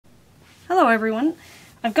Hello everyone.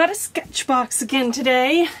 I've got a Sketchbox again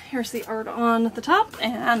today. Here's the art on the top,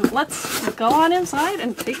 and let's go on inside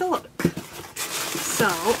and take a look. So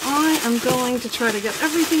I am going to try to get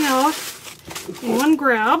everything out in one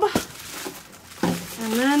grab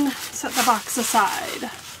and then set the box aside.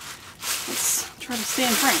 Let's try to stay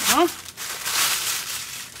in frame, huh?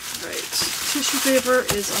 Right, tissue paper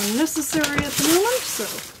is unnecessary at the moment, so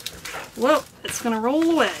whoa, it's gonna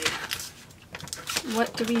roll away.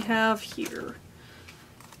 What do we have here?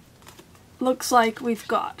 Looks like we've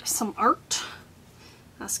got some art.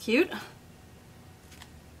 That's cute.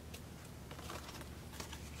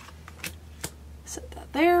 Set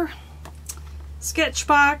that there.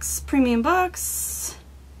 Sketchbox, premium box,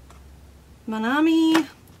 Monami.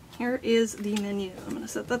 Here is the menu. I'm going to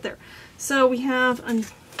set that there. So we have a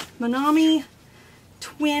Monami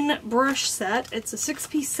twin brush set. It's a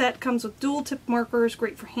 6-piece set, comes with dual tip markers,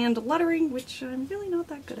 great for hand lettering, which I'm really not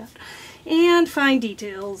that good at, and fine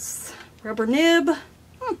details. Rubber nib.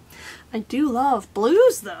 I do love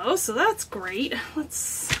blues though, so that's great. Let's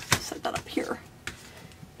set that up here.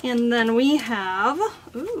 And then we have,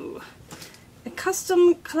 ooh, a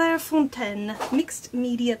custom Clairefontaine mixed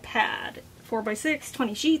media pad. 4x6,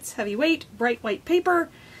 20 sheets, heavyweight, bright white paper.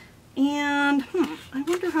 And, I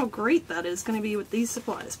wonder how great that is going to be with these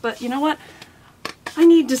supplies. But you know what? I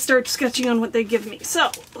need to start sketching on what they give me. So,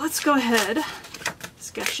 let's go ahead.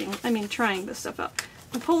 Trying this stuff out.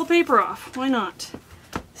 And pull the paper off. Why not?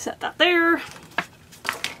 Set that there.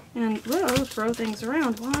 And, whoa, throw things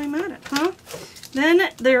around while I'm at it, huh? Then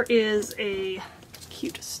there is a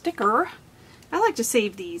cute sticker. I like to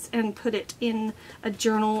save these and put it in a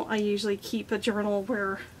journal. I usually keep a journal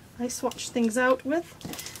where I swatch things out with.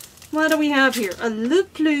 What do we have here? A Le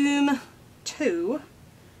Plume 2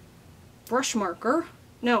 brush marker.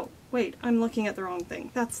 No, wait, I'm looking at the wrong thing.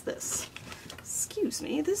 That's this. Excuse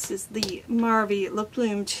me, this is the Marvy Le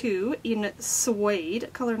Plume 2 in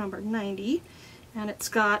suede, color number 90, and it's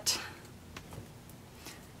got,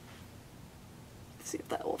 let's see if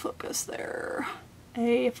that will focus there,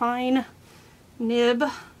 a fine nib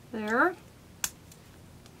there,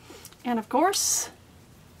 and of course,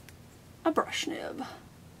 a brush nib.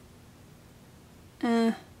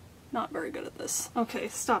 Not very good at this. Okay,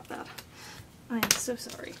 stop that. I am so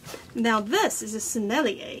sorry. Now this is a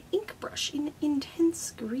Sennelier ink brush in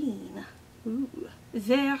intense green. Ooh,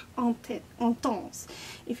 vert intense,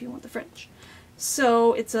 if you want the French.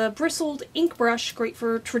 So it's a bristled ink brush, great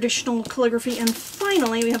for traditional calligraphy. And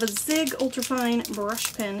finally, we have a Zig Ultrafine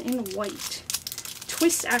brush pen in white.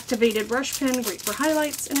 Twist activated brush pen, great for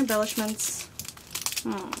highlights and embellishments.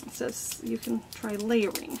 It says you can try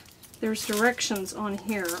layering. There's directions on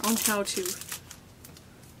here on how to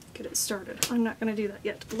get it started. I'm not going to do that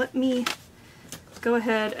yet. Let me go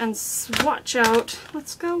ahead and swatch out.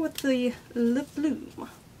 Let's go with the Le Plume.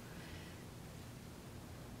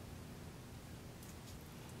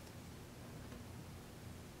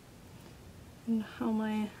 And how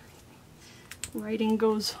my writing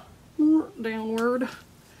goes downward.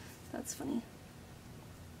 That's funny.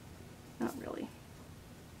 Not really.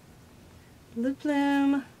 Le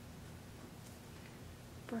Plume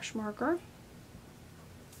brush marker.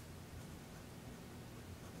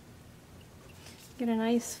 Get a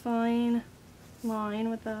nice fine line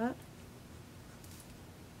with that.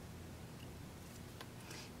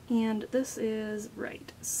 And this is,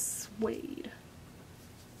 right, suede.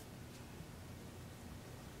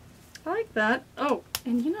 I like that. Oh,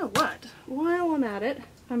 and you know what? While I'm at it,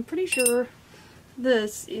 I'm pretty sure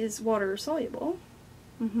this is water soluble.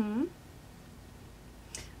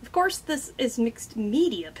 Of course, this is mixed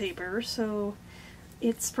media paper, so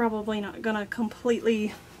it's probably not gonna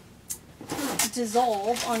completely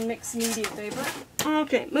dissolve on mixed media paper.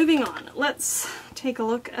 Okay, moving on. Let's take a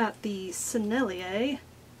look at the Sennelier.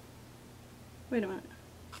 Wait a minute.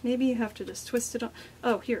 Maybe you have to just twist it on.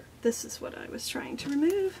 Oh, here. This is what I was trying to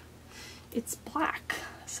remove. It's black,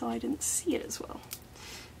 so I didn't see it as well.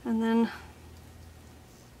 And then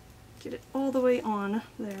get it all the way on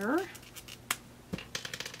there.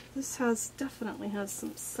 This definitely has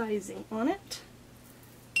some sizing on it.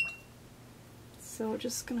 So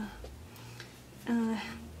just gonna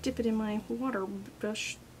dip it in my water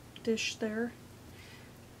brush dish there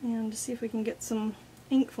and see if we can get some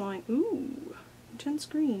ink flying. Ooh, intense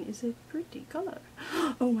green is a pretty color.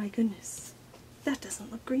 Oh my goodness, that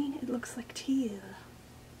doesn't look green, it looks like teal.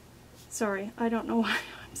 Sorry, I don't know why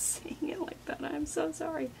I'm saying it like that. I'm so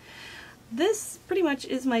sorry. This pretty much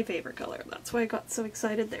is my favorite color. That's why I got so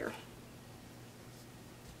excited there.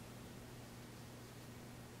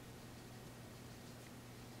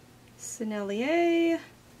 Sennelier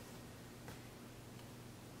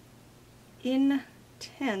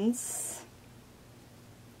intense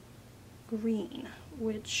green,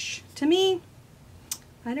 which to me,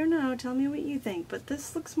 I don't know, tell me what you think, but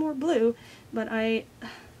this looks more blue, but I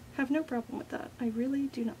have no problem with that. I really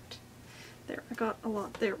do not. There, I got a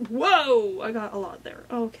lot there. Whoa! I got a lot there.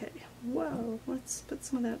 Okay. Whoa. Let's put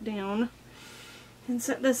some of that down and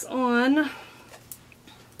set this on. I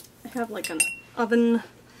have like an oven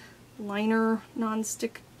liner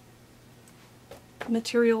non-stick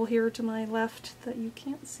material here to my left that you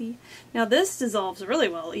can't see. Now this dissolves really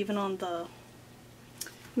well even on the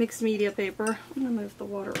mixed media paper. I'm going to move the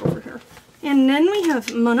water over here. And then we have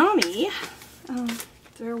Monami.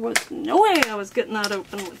 There was no way I was getting that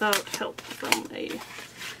open without help from a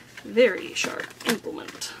very sharp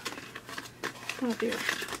implement. Oh dear.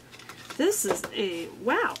 This is a,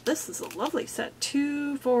 wow, this is a lovely set.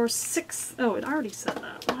 2, 4, 6. Oh, it already said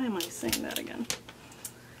that. Why am I saying that again?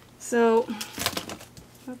 So,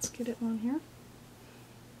 let's get it on here.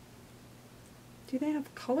 Do they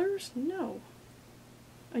have colors? No.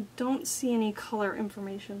 I don't see any color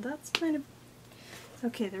information. That's kind of...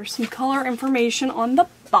 Okay, there's some color information on the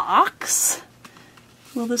box.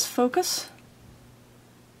 Will this focus?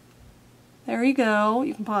 There you go.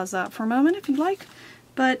 You can pause that for a moment if you'd like.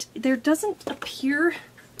 But there doesn't appear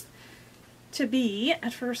to be,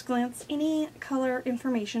 at first glance, any color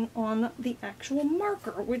information on the actual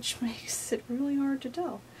marker, which makes it really hard to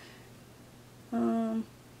tell.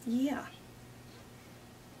 Yeah.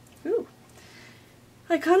 Ooh.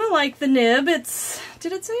 I kind of like the nib. It's,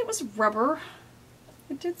 did it say it was rubber?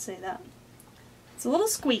 It did say that. It's a little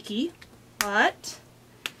squeaky, but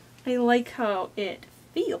I like how it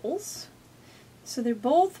feels. So they're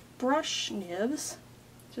both brush nibs,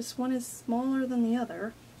 just one is smaller than the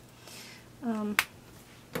other.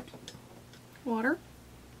 Water.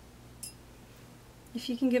 If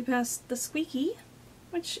you can get past the squeaky,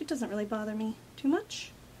 which it doesn't really bother me too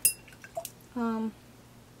much. Yeah,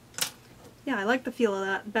 I like the feel of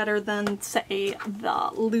that better than, say,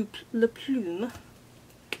 the Le Plume.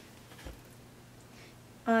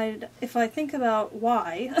 If I think about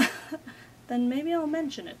why, then maybe I'll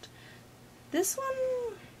mention it. This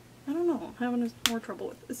one, I don't know, I'm having more trouble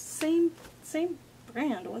with. It's the same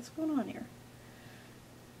brand. What's going on here?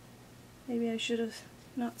 Maybe I should have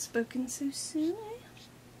not spoken so soon,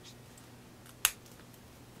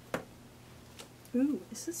 eh? Ooh,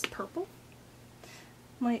 is this purple?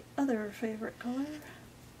 My other favorite color.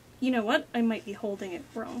 You know what? I might be holding it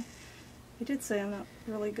wrong. I did say I'm not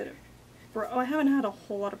really good at... I haven't had a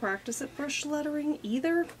whole lot of practice at brush lettering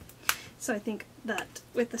either, so I think that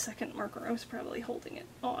with the second marker I was probably holding it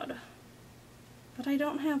odd. But I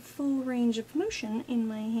don't have full range of motion in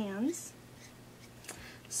my hands,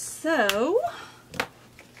 so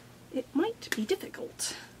it might be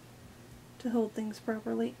difficult to hold things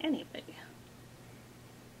properly anyway.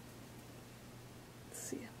 Let's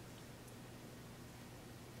see.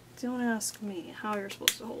 Don't ask me how you're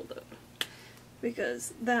supposed to hold it,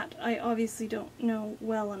 because that I obviously don't know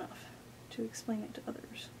well enough to explain it to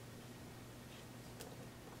others.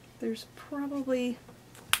 There's probably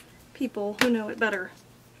people who know it better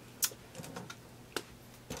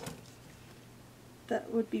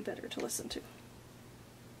that would be better to listen to.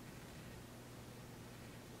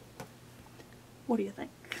 What do you think?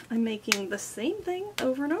 I'm making the same thing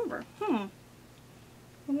over and over. Well,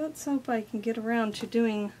 let's hope I can get around to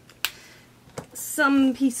doing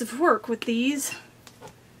some piece of work with these,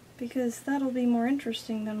 because that'll be more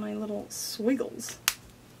interesting than my little swiggles.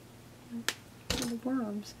 Little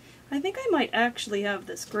worms. I think I might actually have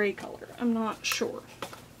this gray color. I'm not sure.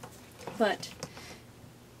 But,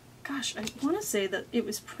 gosh, I want to say that it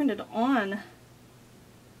was printed on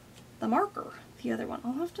the marker, the other one.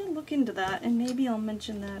 I'll have to look into that, and maybe I'll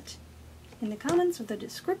mention that in the comments or the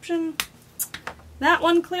description. That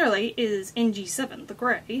one clearly is NG7, the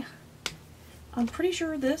gray. I'm pretty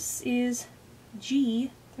sure this is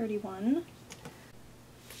G31.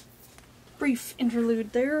 Brief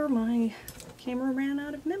interlude there. My camera ran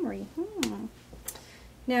out of memory.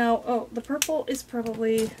 Now, oh, the purple is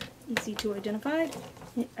probably easy to identify.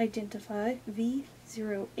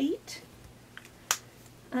 V08.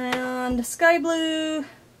 And sky blue,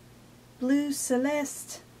 blue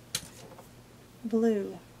celeste,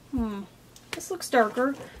 blue. This looks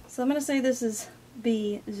darker, so I'm going to say this is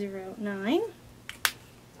B09.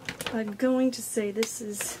 I'm going to say this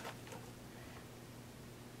is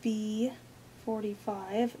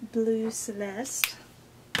B45, blue celeste.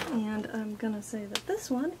 And I'm going to say that this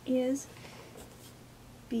one is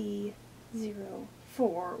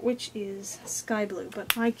B04, which is sky blue,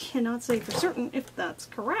 but I cannot say for certain if that's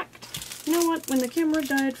correct. You know what? When the camera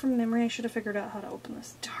died from memory, I should have figured out how to open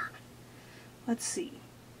this. Darn. let's see.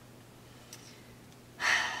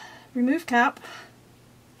 Remove cap.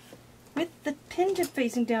 With the pen tip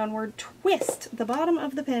facing downward, twist the bottom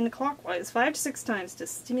of the pen clockwise 5 to 6 times to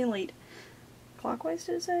stimulate. Clockwise,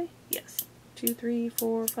 did it say? Yes. 2, 3,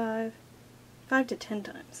 4, 5. 5 to 10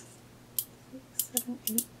 times. 6, 7,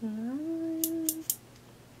 8, 9.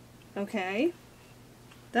 Okay.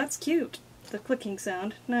 That's cute. The clicking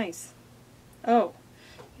sound. Nice. Oh,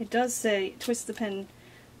 it does say twist the pen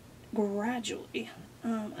gradually.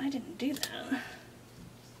 I didn't do that.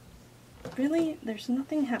 Really? There's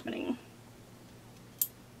nothing happening.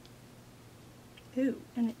 Ooh,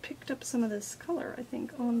 and it picked up some of this color, I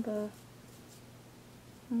think, on the...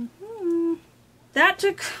 That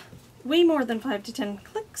took way more than 5 to 10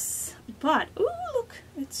 clicks, but, ooh, look,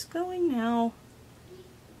 it's going now.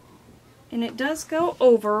 And it does go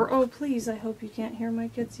over. Oh, please, I hope you can't hear my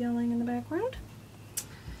kids yelling in the background.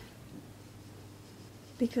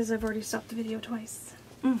 Because I've already stopped the video twice.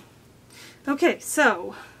 Okay,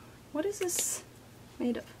 so... what is this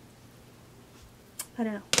made of? I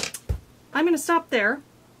don't know. I'm going to stop there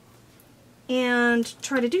and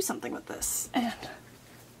try to do something with this. And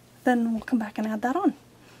then we'll come back and add that on.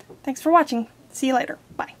 Thanks for watching. See you later.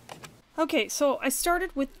 Bye. Okay, so I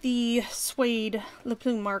started with the suede Le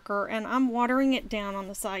Plume marker, and I'm watering it down on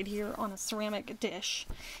the side here on a ceramic dish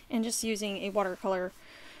and just using a watercolor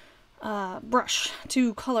brush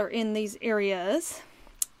to color in these areas.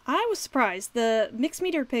 I was surprised. The mixed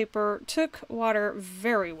media paper took water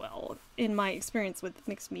very well in my experience with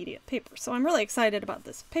mixed media paper. So I'm really excited about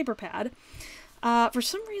this paper pad. For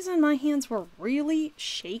some reason my hands were really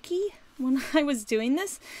shaky when I was doing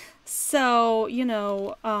this. So, you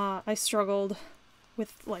know, I struggled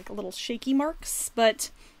with like little shaky marks, but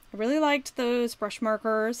I really liked those brush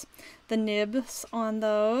markers, the nibs on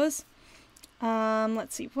those.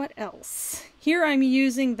 Let's see, what else? Here I'm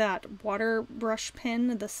using that water brush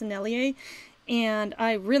pen, the Sennelier, and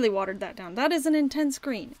I really watered that down. That is an intense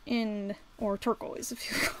green, or turquoise, if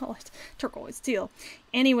you call it, turquoise teal.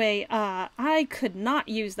 Anyway, I could not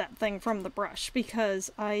use that thing from the brush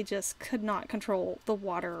because I just could not control the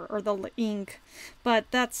water or the ink, but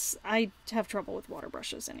I have trouble with water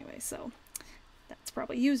brushes anyway, so that's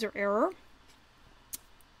probably user error.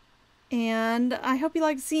 And I hope you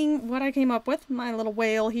liked seeing what I came up with, my little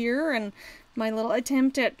whale here and my little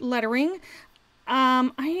attempt at lettering.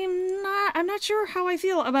 I'm not sure how I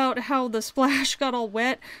feel about how the splash got all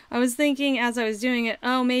wet. I was thinking as I was doing it,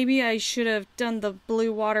 oh, maybe I should have done the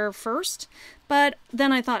blue water first. But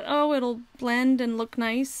then I thought, oh, it'll blend and look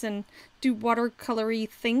nice and do watercolory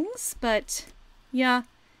things. But yeah,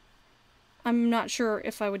 I'm not sure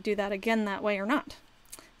if I would do that again that way or not.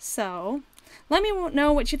 So... let me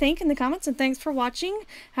know what you think in the comments, and thanks for watching.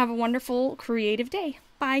 Have a wonderful, creative day.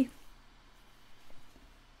 Bye.